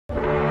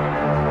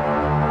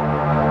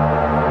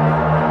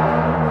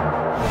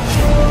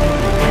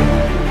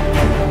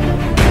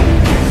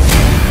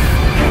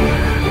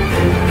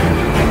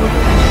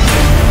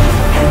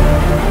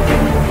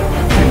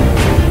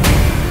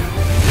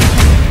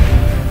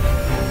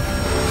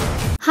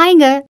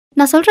ஹாய்ங்க,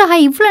 நான் சொல்ற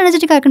ஹாய் இவ்வளோ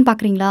எனர்ஜெட்டிக்காக இருக்குன்னு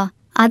பார்க்குறீங்களா?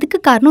 அதுக்கு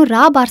காரணம்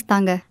ரா பார்ஸ்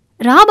தாங்க.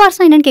 ரா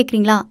பார்ஸ்னா என்னன்னு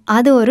கேட்குறீங்களா?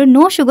 அது ஒரு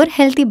நோ சுகர்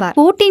ஹெல்த்தி பார்.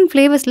 14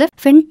 ஃப்ளேவர்ஸில்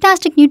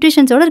ஃபென்டாஸ்டிக்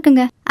நியூட்ரிஷன்ஸோடு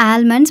இருக்குங்க.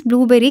 ஆல்மண்ட்ஸ்,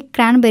 ப்ளூபெர்ரி,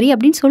 கிரான்பெர்ரி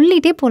அப்படின்னு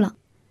சொல்லிகிட்டே போகலாம்.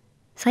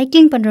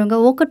 சைக்கிளிங் பண்ணுறவங்க,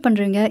 ஒர்க் அவுட்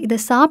பண்ணுறவங்க இதை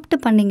சாப்பிட்டு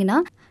பண்ணிங்கன்னா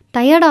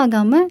டயர்ட்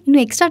ஆகாமல்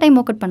இன்னும் எக்ஸ்ட்ரா டைம்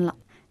ஒர்க் அவுட் பண்ணலாம்.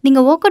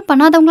 நீங்கள் ஒர்க் அவுட்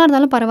பண்ணாதவங்களா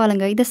இருந்தாலும்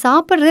பரவாயில்லைங்க, இதை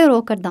சாப்பிட்றதே ஒரு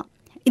ஒர்க் அவுட் தான்.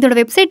 இதோட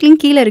வெப்சைட்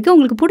லிங்க் கீழே இருக்குது,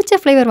 உங்களுக்கு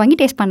பிடிச்ச ஃப்ளேவர் வாங்கி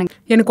டேஸ்ட் பண்ணுங்க.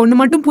 எனக்கு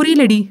ஒன்று மட்டும்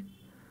புரியலடி,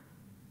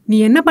 நீ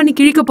என்ன பண்ணி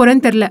கிழிக்க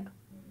போகிறேன்னு தெரில.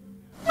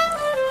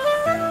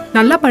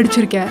 நல்லா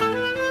படிச்சிருக்க,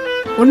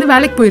 ஒன்று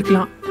வேலைக்கு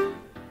போயிருக்கலாம்,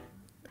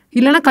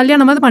 இல்லைனா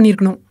கல்யாணமாவது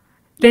பண்ணியிருக்கணும்.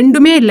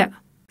 ரெண்டுமே இல்லை,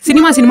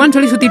 சினிமான்னு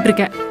சொல்லி சுற்றிட்டு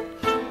இருக்க.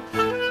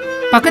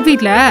 பக்கத்து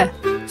வீட்டில்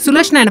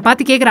சுலக்ஷனா என்னை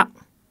பார்த்து கேட்குறா,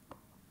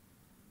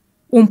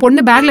 உன்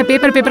பொண்ணு பேக்கில்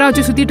பேப்பராக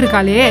வச்சு சுற்றிட்டு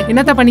இருக்காளே,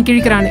 என்னத்தான் பண்ணி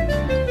கிழிக்கிறான்னு.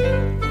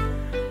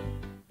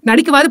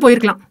 நடிக்கவாது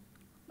போயிருக்கலாம்,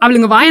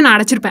 அவளுங்க வாயை நான்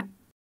அடைச்சிருப்பேன்.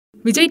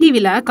 விஜய்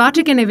டிவியில்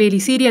கார்த்திக் என்ன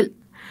வேலி சீரியல்,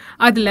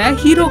 அதில்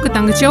ஹீரோவுக்கு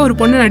தங்கச்சியாக ஒரு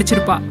பொண்ணு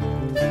நடிச்சிருப்பா.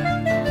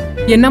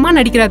 என்னமா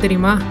நடிக்கிறா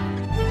தெரியுமா?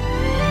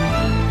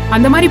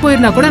 அந்த மாதிரி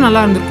போயிருந்தா கூட நல்லா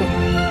இருந்திருக்கும்.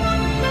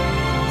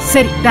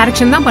 சரி,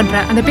 டைரக்ஷன் தான் பண்ற,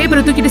 அந்த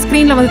பேப்பரை தூக்கிட்டு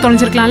ஸ்க்ரீனில் வந்து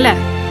தொலைஞ்சிருக்கலாம்ல.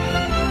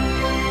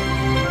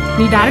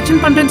 நீ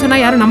டைரக்ஷன் பண்றேன்னு சொன்னா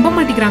யாரும் நம்ப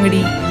மாட்டேங்கிறாங்கடி.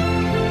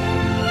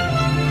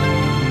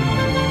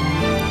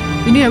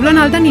 இன்னும் எவ்வளோ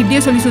நாள் தான் நீ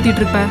இப்படியே சொல்லி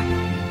சுத்திட்டு இருப்ப?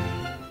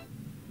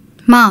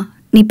 மா,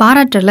 நீ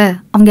பாராட்டல,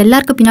 அவங்க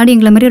எல்லாருக்கும் பின்னாடி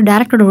எங்களை மாதிரி ஒரு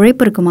டேரக்டரோட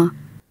உழைப்பு இருக்குமா?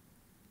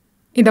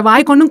 இந்த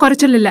வாய்க்கு ஒன்றும்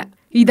குறைச்சல் இல்லை,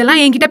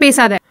 இதெல்லாம் என்கிட்ட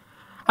பேசாத.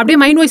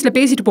 அப்படியே மைண்ட் வாய்ஸில்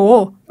பேசிட்டு போ,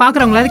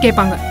 பார்க்குறவங்களாவது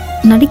கேட்பாங்க.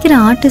 நடிக்கிற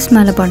ஆர்டிஸ்ட்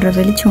மேலே படுற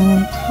வெளிச்சம்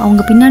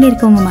அவங்க பின்னாடி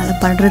இருக்கவங்க மேலே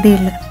படுறதே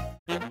இல்லை.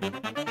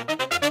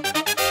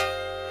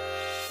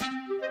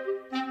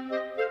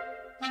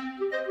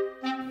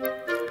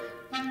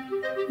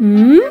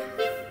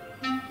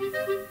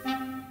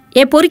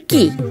 ஏ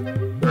பொறுக்கி.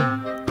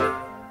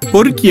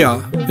 பொறுக்கியா?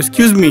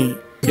 எக்ஸ்கியூஸ் மீ,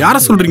 யார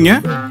சொல்றீங்க?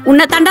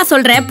 உன்னை தாண்டா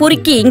சொல்ற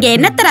பொறுக்கி. இங்க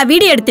என்னத்தடா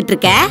வீடியோ எடுத்துட்டு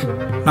இருக்க?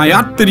 நான்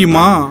யார்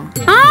தெரியுமா?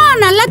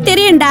 நல்லா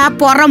தெரியும்டா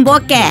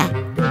பொறம்போக்க.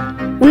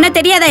 உன்னை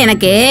தெரியாதா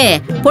எனக்கு?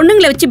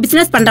 பொண்ணுங்களை வச்சு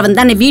பிசினஸ் பண்றவன்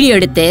தானே வீடியோ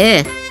எடுத்து.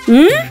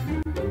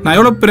 நான்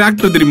எவ்வளவு பெரிய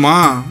ஆக்டர் தெரியுமா?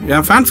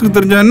 என் ஃபேன்ஸ்க்கு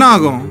தெரிஞ்சா என்ன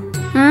ஆகும்?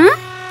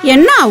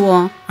 என்ன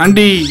ஆகும்?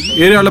 ஆண்டி,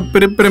 ஏரியாவில்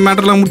பெரிய பெரிய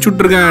மேட்டர்லாம் முடிச்சு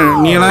விட்டுருக்கேன்.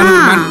 நீ எல்லாம்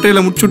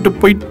மேட்டரில் முடிச்சு விட்டு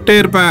போயிட்டே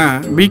இருப்பேன்.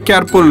 Be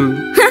careful.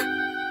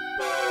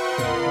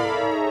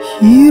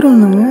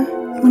 ஹீரோனாங்க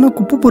இவனா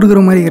குப்பை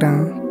பொறுக்கிற மாதிரி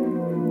இருக்கிறான்.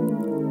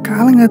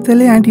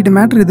 காலங்காத்தாலே ஆண்டிகிட்ட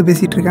மேட்ரு எது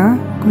பேசிகிட்டு இருக்கான்.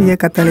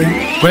 கொய்யாக்காத்தாலே.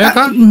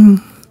 கொய்யாக்கா?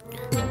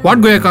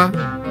 வாட் கொய்யாக்கா?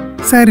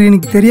 சார்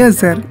எனக்கு தெரியாது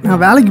சார்,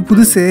 நான் வேலைக்கு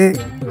புதுசு.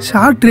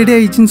 ஷார்ட் ரெடி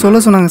ஆயிடுச்சுன்னு சொல்ல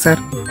சொன்னாங்க சார்.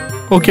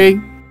 ஓகே.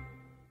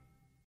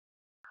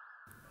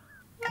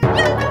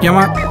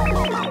 ஏமா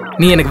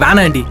நீ எனக்கு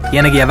வேணாண்டி,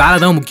 எனக்கு என் வேலை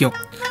தான் முக்கியம்.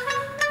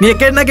 நீ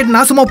கேட்டு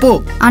நான் சும்மா போ.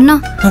 அண்ணா,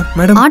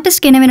 மேடம்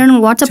ஆர்டிஸ்ட்க்கு என்ன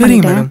வேணும்னு வாட்ஸ்அப்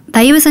பண்ணிட்டேன்.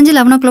 தயவு செஞ்சு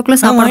 11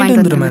 o'clock சாப்பாடு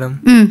வாங்கிட்டு வந்துரு மேடம்.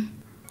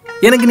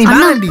 எனக்கு நீ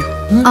வேணாண்டி.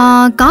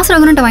 காசு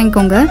ரகுன்ட்ட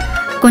வாங்கிக்கோங்க,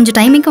 கொஞ்சம்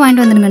டைமிங்க்கு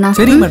வாங்கிட்டு வந்துருங்கண்ணா.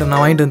 சரி மேடம்,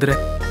 நான் வாங்கிட்டு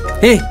வந்துடுறேன்.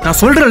 ஏய்,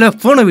 நான் சொல்றேன்ல,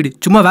 போனை விடு,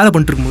 சும்மா வேலை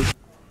பண்ணிட்டு இருக்கும்போது.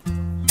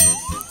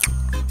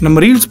 நம்ம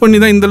ரீல்ஸ் பண்ணி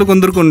தான் இந்த அளவுக்கு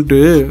வந்திருக்கோன்ட்டு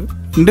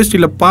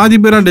இண்டஸ்ட்ரியில் பாதி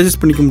பேராக டைஜஸ்ட்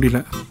பண்ணிக்க முடியல.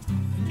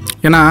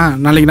 ஏன்னா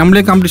நாளைக்கு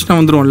நம்மளே காம்படிஷனாக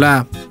வந்துடுவோம்ல,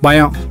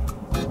 பயம்.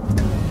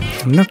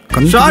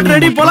 ஷார்ட்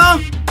ரெடி போலாம்.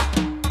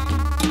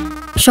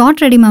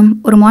 Shot ready ma'am.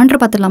 ஒரு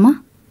மானிட்டர் பார்த்துடலாமா?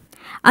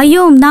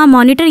 ஐயோ, நான்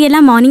மானிட்டர்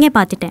எல்லாம் மார்னிங்கே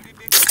பார்த்துட்டேன்.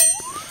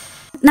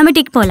 நம்ம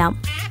டிக் போகலாம்.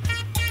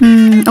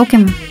 Okay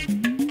ma'am.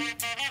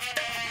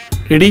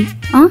 ரெடி?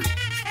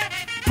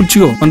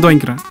 பிடிச்சிக்கோ, வந்து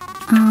வாங்கிக்கிறேன்.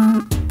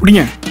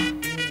 பிடிங்க.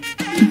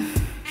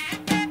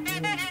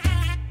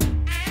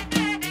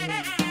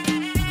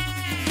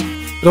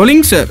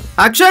 Rolling sir.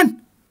 ஆக்ஷன்.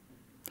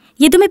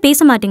 எதுவுமே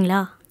பேச மாட்டீங்களா?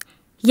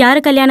 யாரை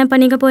கல்யாணம்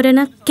பண்ணிக்க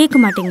போறேன்னு கேட்க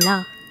மாட்டீங்களா?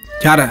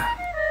 யார?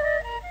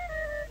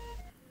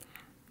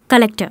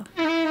 கலெக்டர்.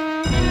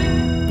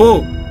 போ,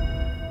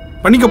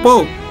 பண்ணிக்க போ.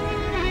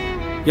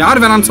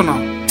 யார் வேணான்னு சொன்னா?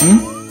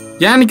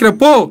 ஏன் நிக்கிற?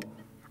 போ.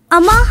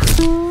 அம்மா.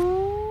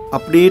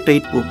 அப்படியே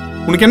டைட் போ.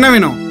 உனக்கு என்ன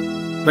வேணும்?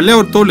 வெள்ளையா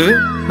ஒரு தோல்,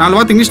 4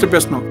 வார்த்தை இங்கிலீஷ்ல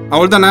பேசணும்,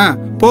 அவள் தானே?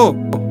 போ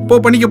போ,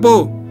 பண்ணிக்க போ.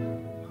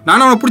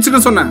 நானும் அவனை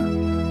பிடிச்சிருக்கேன்னு சொன்னேன்,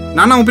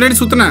 நானும் அவன் பின்னாடி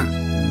சுத்தினேன்,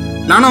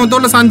 நானும் அவன்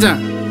தோல்ல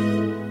சாஞ்சேன்.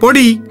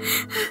 போடி,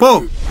 போ,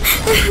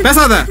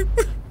 பேசாத,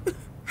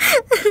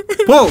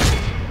 போ,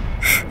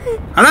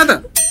 அழாத.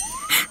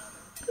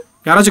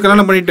 யாராச்சும்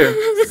கல்யாணம் பண்ணிட்டு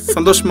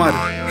சந்தோஷமா இரு.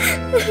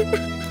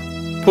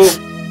 போ.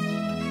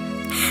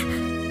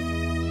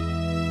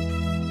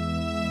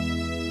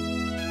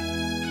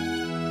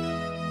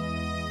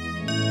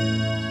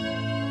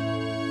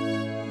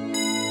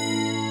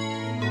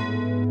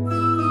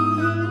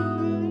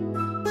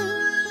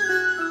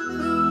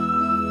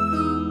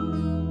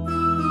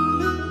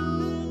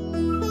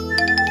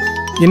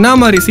 என்ன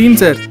மாதிரி சீன்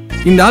சார்?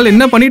 இந்த ஆள்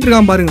என்ன பண்ணிட்டு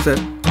இருக்கான் பாருங்க sir.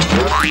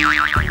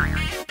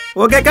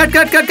 Okay, cut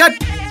cut cut cut.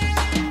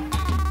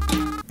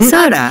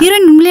 Sir,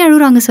 heroine உங்களே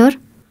அழுகுறாங்க சார்.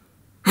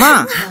 மா,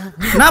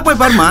 நான் போய்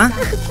பாருமா.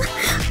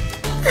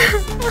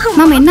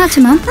 மேம்,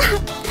 என்னாச்சு மேம்?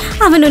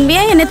 அவன்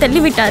உண்மையா என்ன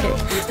தள்ளி விட்டாரு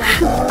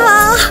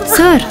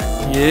சார்.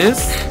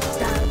 S,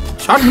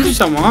 short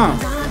முடிச்சாமா?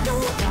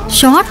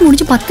 ஷார்ட்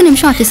முடிச்சு 10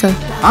 நிமிஷம் ஆச்சு சார்.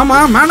 ஆமா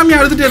மேடம்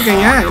எழுதிட்டே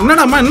இருக்கீங்க.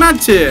 என்னடாம்மா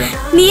என்னாச்சு?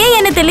 நீ ஏன்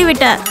என்ன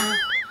தெளிவிட்ட?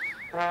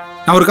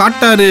 நான் ஒரு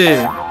காட்டாரு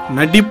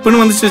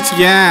நடிப்புன்னு வந்துச்சு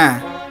வச்சுக்கேன்,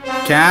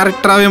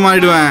 கேரக்டராகவே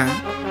மாறிடுவேன்.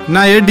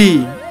 நான் ஏடி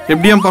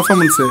எப்படியா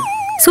பர்ஃபார்மன்ஸு?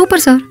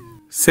 Super sir.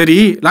 சரி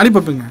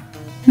லாலிபாப்புங்க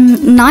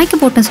நாய்க்கு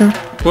போட்டேன் சார்.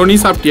 ஓ நீ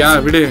சாப்பிட்டியா?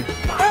 விடு,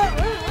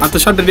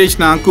 அடுத்த ஷார்ட் ரெடி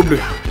ஆயிடுச்சு, நான் கூப்பிடு.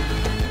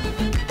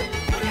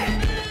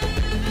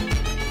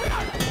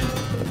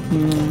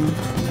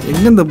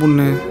 எங்க இந்த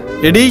பொண்ணு?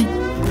 Eddy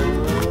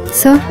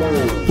sir.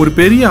 ஒரு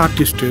பெரிய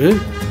ஆர்டிஸ்ட்டு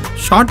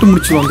ஷார்ட்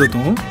முடிச்சு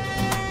வந்ததும்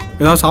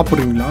ஏதாவது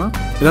சாப்பிட்றீங்களா,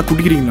 ஏதாவது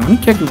குடிக்கிறீங்களான்னு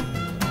கேட்கணும்.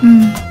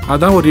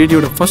 அதான் ஒரு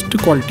ரேடியோட first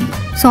quality.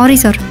 Sorry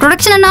sir.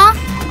 Production அண்ணா?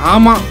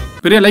 ஆமாம்,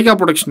 பெரிய லைக்கா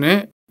ப்ரொடக்ஷனு.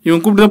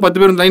 இவன் கூப்பிட்டு தான் 10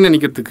 பேர் லைன்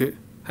நினைக்கிறதுக்கு.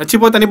 ஹச்சி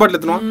போய் தனி பாட்டில்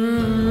எத்தணும்.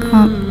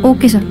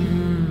 Okay sir.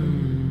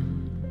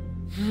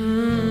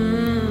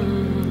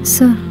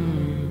 Sir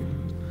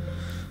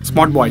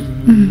smart boy.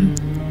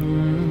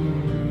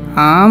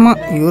 ஆமாம்,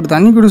 இவர்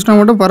தண்ணி குடிச்சிட்டா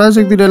மட்டும்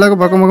பராசக்தி டைலாக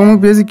பக்கம் பக்கமாக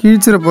பேசி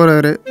கிழிச்சிட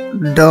போகிறாரு.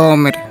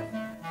 டோமர்.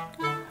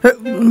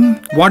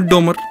 வாட்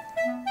டோமர்?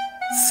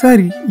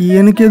 சார்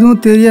எனக்கு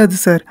எதுவும் தெரியாது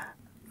சார்,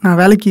 நான்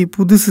வேலைக்கு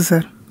புதுசு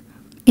சார்.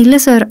 இல்லை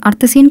சார்,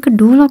 அடுத்த சீனுக்கு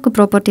டூலாக்கு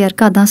ப்ராப்பர்ட்டியாக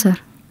இருக்குது, அதான் சார்.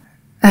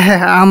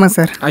 ஆமாம்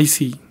சார்.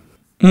 ஐசி.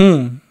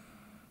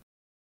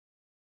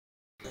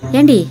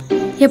 ஏண்டி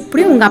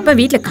எப்படியும் உங்கள் அப்பா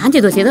வீட்டில் காஞ்ச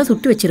தோசையை தான்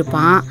சுட்டு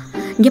வச்சுருப்பான்.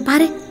 இங்கே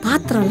பாரு,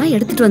 பாத்திரம்லாம்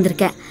எடுத்துகிட்டு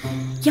வந்திருக்கேன்.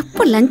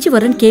 எப்போ லஞ்சு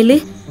வரும்னு கேளு,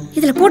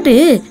 இதில் போட்டு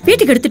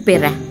வீட்டுக்கு எடுத்துகிட்டு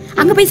போயிடுறேன்.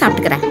 அங்கே போய்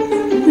சாப்பிட்டுக்கிறேன்.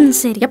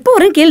 சரி. எப்போ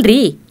வரும்னு கேள்றி.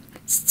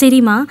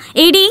 சரிம்மா.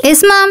 ஏடி.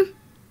 Yes ma'am.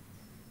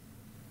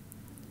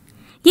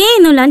 ஏன்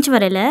இன்னும் லஞ்ச்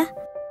வரல?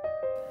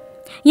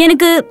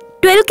 எனக்கு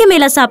 12க்கு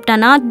மேலே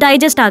சாப்பிட்டானா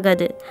டைஜஸ்ட்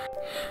ஆகாது.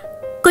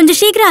 கொஞ்சம்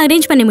சீக்கிரம்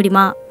அரேஞ்ச் பண்ண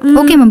முடியுமா?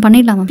 ஓகே மேம்,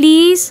 பண்ணிடலாம்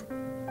ப்ளீஸ்.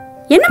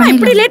 என்னம்மா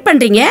இப்படி லேட்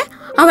பண்ணுறீங்க?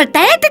 அவள்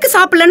டயத்துக்கு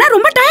சாப்பிடலன்னா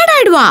ரொம்ப டயர்ட்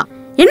ஆயிடுவா.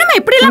 என்னம்மா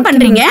இப்படி எல்லாம்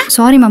பண்றீங்க?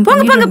 Sorry ma'am.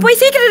 போங்க போங்க,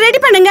 போய் சீக்கிரம்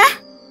ரெடி பண்ணுங்க.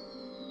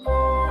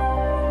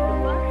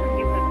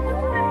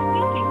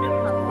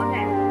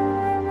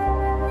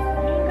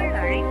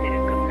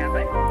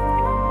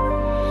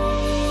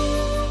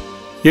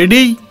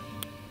 Eddy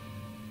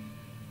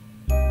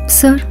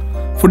sir.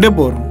 ஃபுட்டே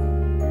போகிறோம்.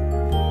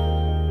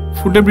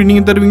 ஃபுட் எப்படி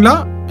நீங்கள் தருவீங்களா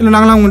இல்லை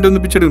நாங்களாம் உங்கள்கிட்ட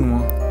வந்து பிச்சை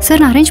எடுக்கணுமா?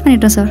 சார் நான் அரேஞ்ச்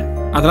பண்ணிட்டேன் சார்.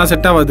 அதெல்லாம்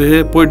செட் ஆகாது,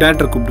 போய்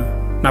டேரக்டர் கூப்பிடு,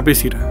 நான்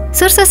பேசிக்கிறேன்.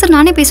 சார் சார் சார்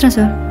நானே பேசுகிறேன்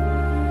சார்.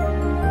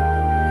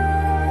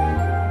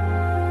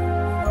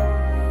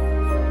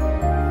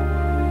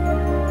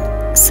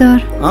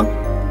 சார்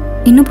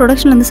இன்னும்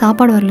ப்ரொடக்ஷன்லேருந்து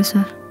சாப்பாடு வரல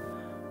சார்.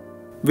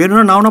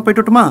 வேணும்னா நான்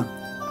போயிட்டு வரட்டுமா?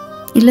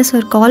 இல்லை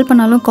சார், கால்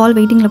பண்ணாலும் கால்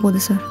வெயிட்டிங்கில்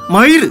போகுது சார்.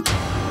 மயிறு,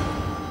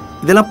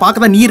 இதெல்லாம்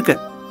பார்க்க தான் நீ இருக்க,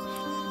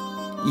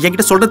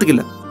 என்கிட்ட சொல்றதுக்கு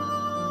இல்லை.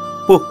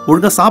 போ,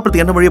 ஒழுங்கா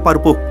சாப்பிட்றதுக்கு என்ன வழியை பாரு.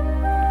 போ.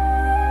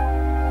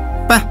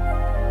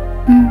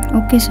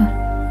 Okay sir.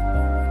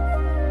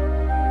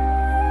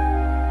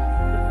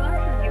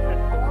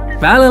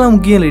 வேலைலாம்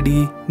முக்கியம் இல்லடி,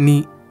 நீ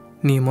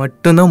நீ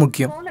மட்டும்தான்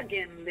முக்கியம்.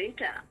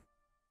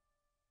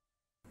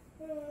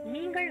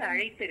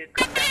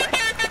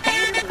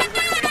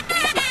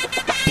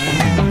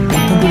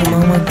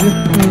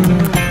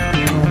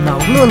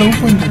 அவ்வளோ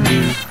லவ்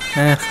பண்ணுறேன்.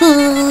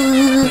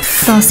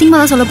 அசிங்கமாக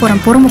தான் சொல்ல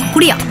போகிறேன், பொறுமை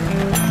குடியா.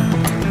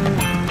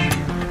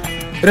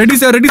 ரெடி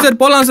சார், ரெடி சார்,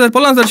 போகலாம் சார்,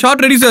 போகலாம் sir,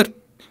 shot ready sir.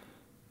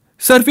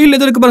 Sir field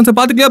எது இருக்கு பாருங்க சார்,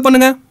 பார்த்து கிளியர்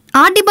பண்ணுங்க.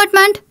 Art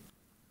department.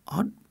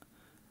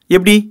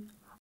 எப்படி?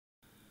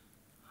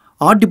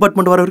 ஆர்ட்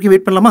டிபார்ட்மெண்ட் வர வரைக்கும்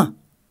வெயிட் பண்ணலாமா?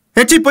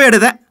 ஹெச்சி போய்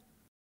எடுத.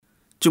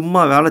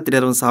 சும்மா வேலை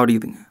தெரியாதவங்க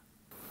சாவடிக்குதுங்க.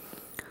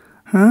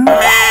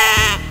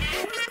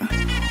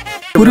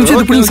 ஒரு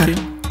நிமிஷம் புரியுங்க sir.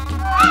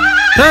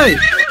 Hey,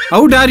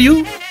 how dare you?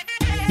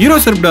 Hero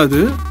செருப்புடா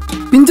அது.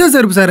 பிஞ்சா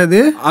செருப்பு சார் அது.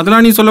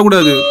 அதெல்லாம் நீ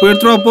சொல்லக்கூடாது, போய்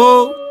எடுத்துருவா போ.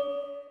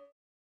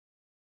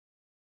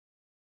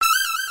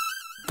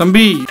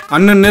 தம்பி,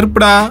 அண்ணன்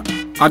நெருப்புடா,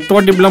 அடுத்த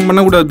வாட்டி இப்படிலாம்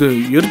பண்ணக்கூடாது,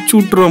 எரிச்சு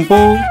விட்டுருவோம் போ.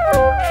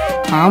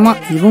 ஆமாம்,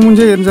 இவன்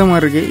முஞ்சே எரிஞ்ச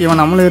மாதிரி இருக்கு,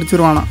 இவன் நம்மளை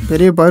எரிச்சிருவானா,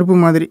 பெரிய பருப்பு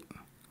மாதிரி.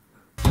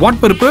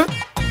 வாட் பருப்பு?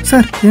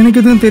 சார்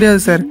எனக்கு எதுவும்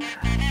தெரியாது சார்,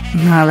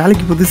 நான்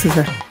வேலைக்கு புதுசு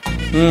சார்.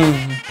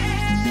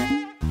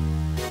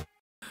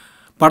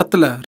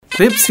 படத்தில்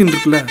ரேப் சீன்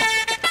இருக்குல்ல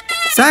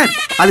சார்,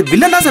 அது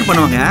வில்லன் தான் சார்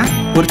பண்ணுவாங்க.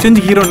 ஒரு சேஞ்ச்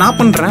ஹீரோ நான்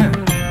பண்ணுறேன்.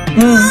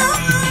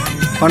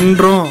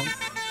 பண்ணுறோம்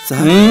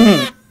சார்.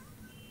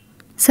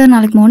 சார்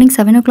நாளைக்கு morning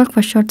 7 o'clock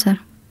first shot sir,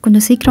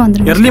 கொஞ்சம் சீக்கிரம்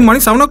வந்துடுங்க. early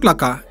morning 7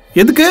 o'clock?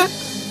 எதுக்கு?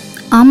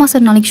 ஆமாம்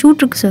சார், நாளைக்கு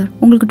ஷூட் இருக்கு சார்,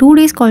 உங்களுக்கு 2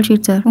 days கால்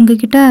ஷீட் சார்.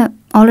 உங்ககிட்ட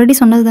ஆல்ரெடி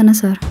சொன்னது தானே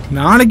சார்?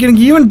 நாளைக்கு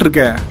எனக்கு ஈவெண்ட்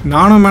இருக்கு,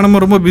 நானும்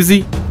மேடமும் ரொம்ப பிஸி.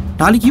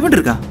 நாளைக்கு ஈவெண்ட்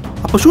இருக்கா?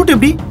 அப்போ ஷூட்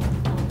எப்படி?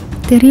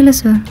 தெரியல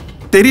சார்.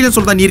 தெரியல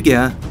சொல்றதா நீ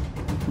இருக்கியா?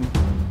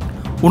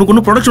 உனக்கு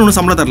ஒன்றும் ப்ரொடக்ஷன் ஒன்றும்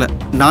சம்பளம் தரல,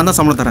 நான் தான்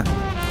சம்பளம் தரேன்.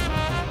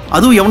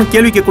 அதுவும் எவனும்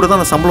கேள்வி கேட்க கூட தான்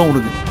அந்த சம்பளம்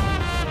உனக்கு.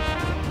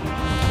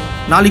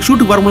 நாளைக்கு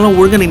ஷூட்டுக்கு வரும்போது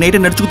ஒழுங்காக நீ நைட்டை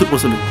நடிச்சு கொடுத்துட்டு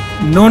போக சொல்லு.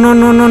 No no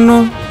no no no,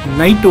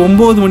 night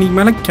 9 மணிக்கு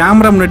மேலே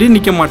கேமரா முன்னாடி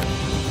நிற்க மாட்டேன்.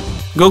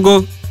 கோ கோ.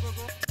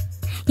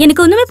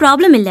 எனக்கு ஒன்றுமே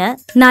ப்ராப்ளம் இல்லை,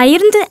 நான்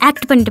இருந்து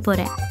ஆக்ட் பண்ணிட்டு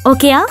போகிறேன்.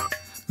 ஓகேயா?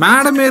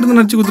 மேடமே இருந்து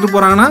நடிச்சு கொடுத்துட்டு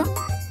போகிறாங்கன்னா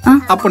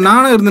அப்போ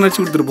நானும் இருந்து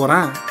நடிச்சு கொடுத்துட்டு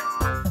போகிறேன்.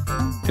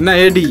 என்ன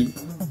ஏடி?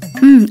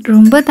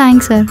 ரொம்ப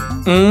தேங்க்ஸ் சார்.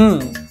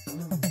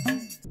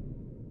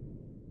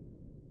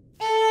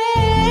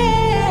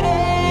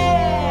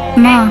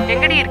 அம்மா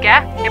எங்கடி இருக்க?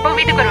 எப்போ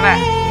வீட்டுக்கு வருவ?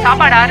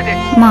 சாப்பாடு ஆறுது.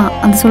 அம்மா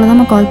அது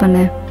சொல்லதாம்மா கால்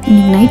பண்ணேன்.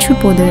 இன்னைக்கு நைட்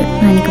ஷூட் போகுது,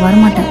 நான் இன்னைக்கு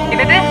வரமாட்டேன்.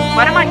 என்னது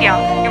வரமாட்டியா?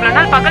 இவ்வளவு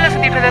நாள் பகல்ல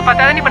சுத்திட்டு இருந்தத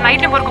பார்த்தாதான் நீ இப்ப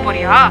நைட்ல பொறுக்க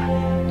போறியா?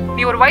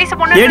 நீ ஒரு வயசு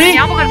பொண்ணு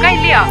ஞாபகம் இருக்கா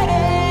இல்லையா?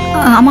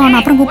 அம்மா நான்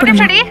அப்புறம்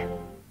கூப்பிடுறேன்.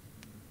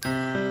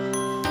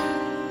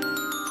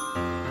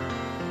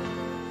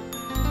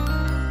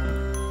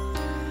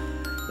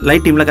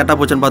 லைட் டீம்ல கரெக்டாக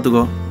போச்சுன்னு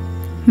பார்த்துக்கோ.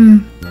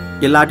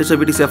 எல்லா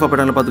ஆர்டிஸ்டும் வீட்டுக்கு சேஃபாக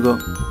போயிட்டாங்களா பார்த்துக்கோ.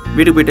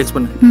 வீட்டுக்கு போய் டெக்ஸ்ட்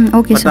பண்ணு.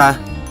 Okay sir.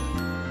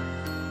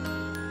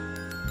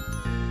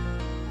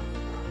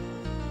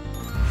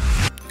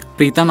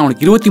 பிரீதா, நான்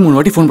உனக்கு 23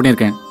 வாட்டி ஃபோன்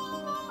பண்ணியிருக்கேன்.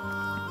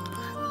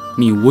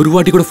 நீ ஒரு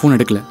வாட்டி கூட ஃபோன்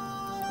எடுக்கல.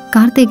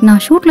 கார்த்திக்,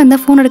 நான் ஷூட்ல இருந்தா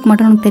ஃபோன் எடுக்க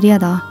மாட்டேன்னு உனக்கு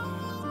தெரியாதா?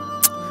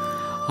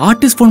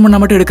 ஆர்டிஸ்ட் ஃபோன் பண்ணா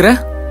மட்டும் எடுக்கிற?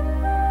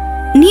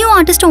 நீயும்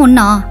ஆர்டிஸ்டும்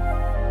ஒண்ணா?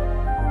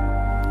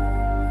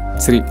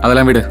 சரி,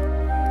 அதெல்லாம் விடு.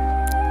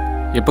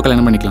 எப்போ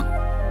கல்யாணம் பண்ணிக்கலாம்?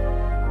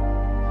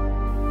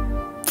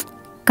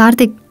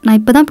 கார்த்திக், நான்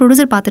இப்பதான்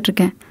ப்ரொடியூசர் பார்த்துட்டு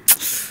இருக்கேன்.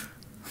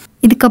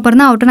 இதுக்கப்புறம்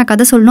தான் அவர்கிட்ட நான்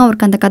கதை சொல்லணும்,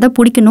 அவருக்கு அந்த கதை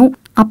பிடிக்கணும்.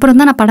 அப்புறம்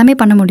தான் நான் படமே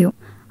பண்ண முடியும்.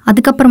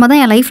 அதுக்கப்புறமா தான்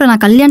என் லைஃப்ல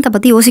நான் கல்யாணத்தை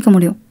பத்தி யோசிக்க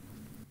முடியும்.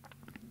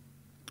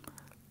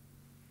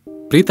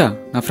 பிரீதா,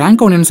 நான்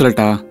ஃப்ராங்கா ஒன்னு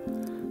சொல்லட்டா?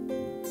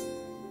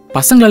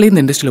 பசங்களாலே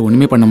இந்த இண்டஸ்ட்ரியில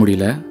ஒண்ணுமே பண்ண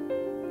முடியல.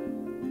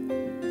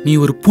 நீ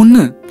ஒரு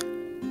பொண்ணு,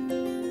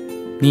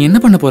 நீ என்ன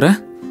பண்ண போற?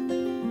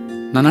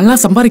 நான் நல்லா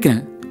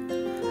சம்பாதிக்கிறேன்,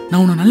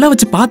 நான் உன்னை நல்லா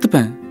வச்சு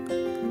பார்த்துப்பேன்.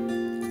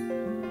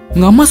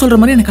 உங்க அம்மா சொல்ற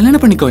மாதிரி என்ன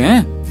கல்யாணம் பண்ணிக்கோ.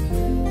 ஏன்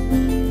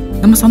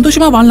நம்ம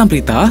சந்தோஷமா வாழலாம்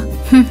பிரீதா.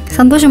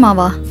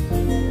 சந்தோஷமாவா?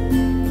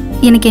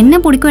 எனக்கு என்ன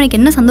பிடிக்கும், எனக்கு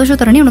என்ன சந்தோஷம்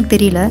தரணும் உனக்கு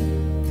தெரியல.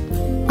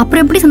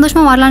 அப்புறம் எப்படி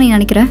சந்தோஷமா வாழலாம் நீ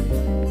நினைக்கிற?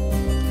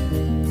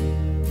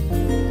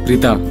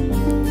 பிரீதா,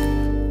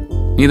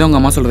 நீ தான் உங்க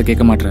அம்மா சொல்றதை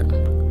கேட்க மாட்டேற.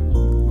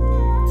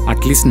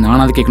 அட்லீஸ்ட்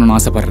நான் அதை கேட்கணும்னு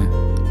ஆசைப்படுறேன்.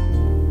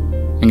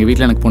 எங்க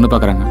வீட்டில் எனக்கு பொண்ணு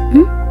பார்க்குறாங்க.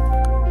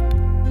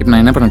 இப்போ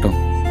நான் என்ன பண்ணட்டும்?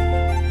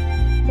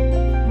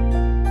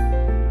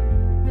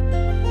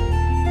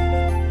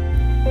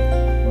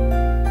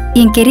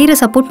 என் கெரியரை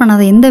சப்போர்ட்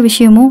பண்ணாத எந்த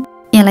விஷயமும்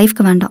என்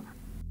லைஃப்க்கு வேண்டாம்.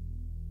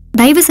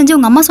 தயவு செஞ்சு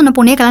உங்க அம்மா சொன்ன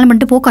பொண்ணையே கல்யாணம்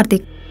பண்ணிட்டு போ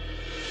கார்த்திக்.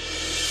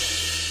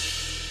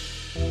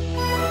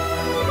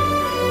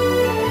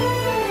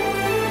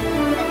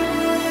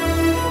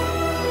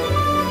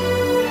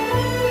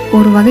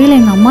 ஒரு வகையில்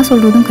எங்கள் அம்மா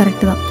சொல்கிறதும்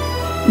கரெக்டு தான்.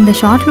 இந்த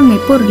ஷார்ட் ஃபிலிம்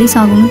எப்போ ரிலீஸ்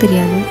ஆகும்னு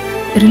தெரியாது,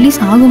 ரிலீஸ்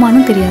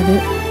ஆகுமானும் தெரியாது.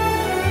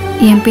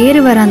 என்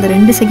பேர் வர அந்த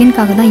 2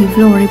 செகண்ட்காக தான்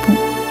இவ்வளோ உழைப்பும்.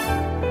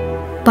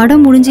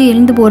 படம் முடிஞ்சு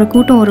எழுந்து போகிற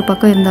கூட்டம் ஒரு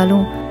பக்கம்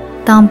இருந்தாலும்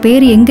தான்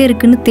பேர் எங்கே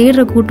இருக்குன்னு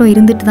தேடுற கூட்டம்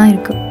இருந்துட்டு தான்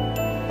இருக்கு.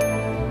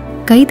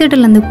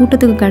 கைத்தட்டல் அந்த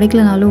கூட்டத்துக்கு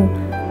கிடைக்கலனாலும்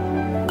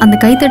அந்த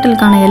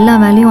கைத்தட்டலுக்கான எல்லா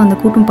வேலையும் அந்த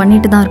கூட்டம்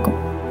பண்ணிட்டு தான் இருக்கும்.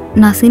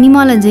 நான்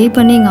சினிமாவில் ஜெய்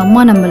பண்ணி எங்கள்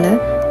அம்மா நம்பலை,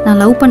 நான்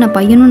லவ் பண்ண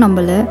பையனும்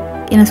நம்பலை,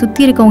 என்னை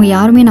சுற்றி இருக்கவங்க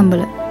யாருமே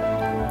நம்பலை.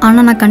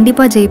 ஆனால் நான்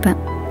கண்டிப்பாக ஜெயிப்பேன்,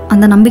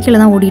 அந்த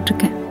நம்பிக்கையில் தான்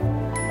ஓடிட்டுருக்கேன்.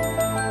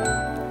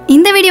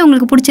 இந்த வீடியோ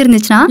உங்களுக்கு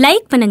பிடிச்சிருந்துச்சுன்னா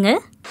லைக் பண்ணுங்க,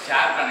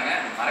 ஷேர் பண்ணுங்க,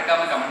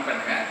 மறக்காம கமெண்ட்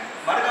பண்ணுங்க,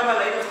 மறக்காம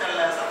லைக்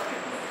சேனலை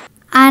சப்ஸ்கிரைப் பண்ணுங்க.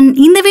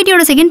 அண்ட் இந்த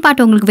வீடியோட செகண்ட்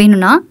பார்ட் உங்களுக்கு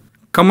வேணும்னா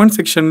கமெண்ட்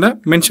செக்ஷனில்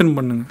மென்ஷன்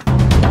பண்ணுங்கள்.